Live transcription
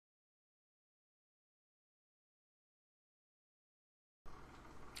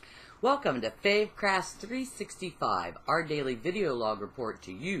Welcome to Favecrafts365, our daily video log report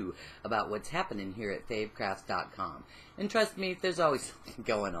to you about what's happening here at favecrafts.com. And trust me, there's always something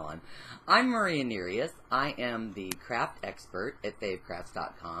going on. I'm Mar26. I am the craft expert at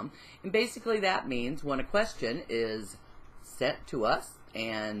favecrafts.com. And basically that means when a question is sent to us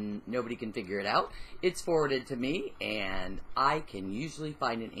and nobody can figure it out, it's forwarded to me and I can usually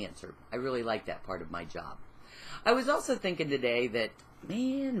find an answer. I really like that part of my job. I was also thinking today that,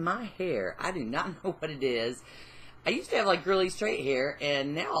 man, my hair, I do not know what it is. I used to have like really straight hair,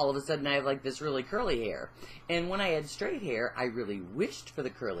 and now all of a sudden I have like this really curly hair. And when I had straight hair, I really wished for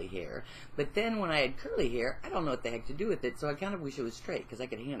the curly hair. But then when I had curly hair, I don't know what the heck to do with it, so I kind of wish it was straight because I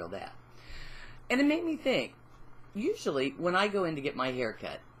could handle that. And it made me think, usually when I go in to get my hair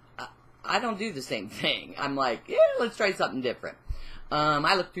cut, I don't do the same thing. I'm like, yeah, let's try something different.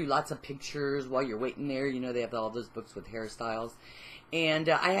 I look through lots of pictures while you're waiting there. You know, they have all those books with hairstyles. And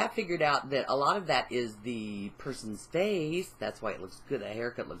I have figured out that a lot of that is the person's face. That's why it looks good. A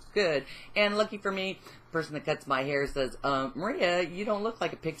haircut looks good. And lucky for me, the person that cuts my hair says, Maria, you don't look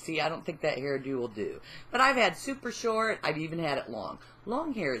like a pixie. I don't think that hairdo will do. But I've had super short. I've even had it long.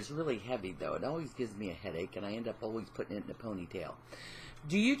 Long hair is really heavy, though. It always gives me a headache, and I end up always putting it in a ponytail.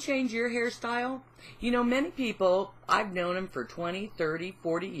 Do you change your hairstyle? You know, many people, I've known them for 20, 30,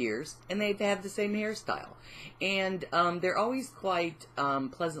 40 years, and they've had the same hairstyle. And they're always quite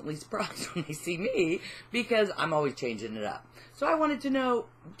pleasantly surprised when they see me because I'm always changing it up. So I wanted to know,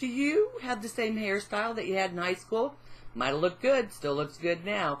 do you have the same hairstyle that you had in high school? Might have looked good, still looks good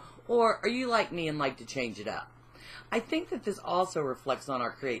now. Or are you like me and like to change it up? I think that this also reflects on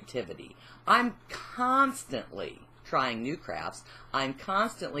our creativity. I'm constantly trying new crafts. I'm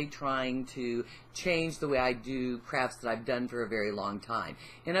constantly trying to change the way I do crafts that I've done for a very long time.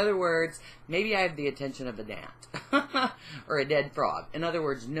 In other words, maybe I have the attention of a gnat or a dead frog. In other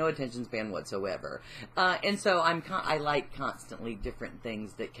words, no attention span whatsoever. And so I like constantly different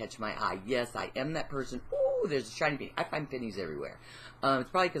things that catch my eye. Yes, I am that person. Ooh, there's a shiny penny. I find pennies everywhere. It's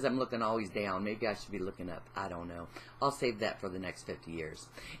probably because I'm looking always down. Maybe I should be looking up. I don't know. I'll save that for the next 50 years.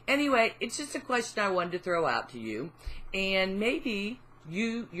 Anyway, it's just a question I wanted to throw out to you. And maybe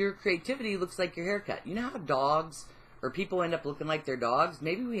your creativity looks like your haircut. You know how dogs or people end up looking like their dogs?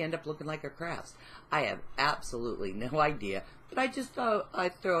 Maybe we end up looking like our crafts. I have absolutely no idea, but I just thought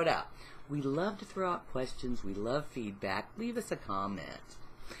I'd throw it out. We love to throw out questions. We love feedback. Leave us a comment.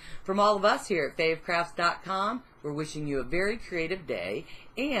 From all of us here at favecrafts.com, we're wishing you a very creative day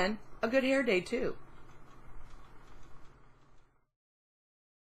and a good hair day too.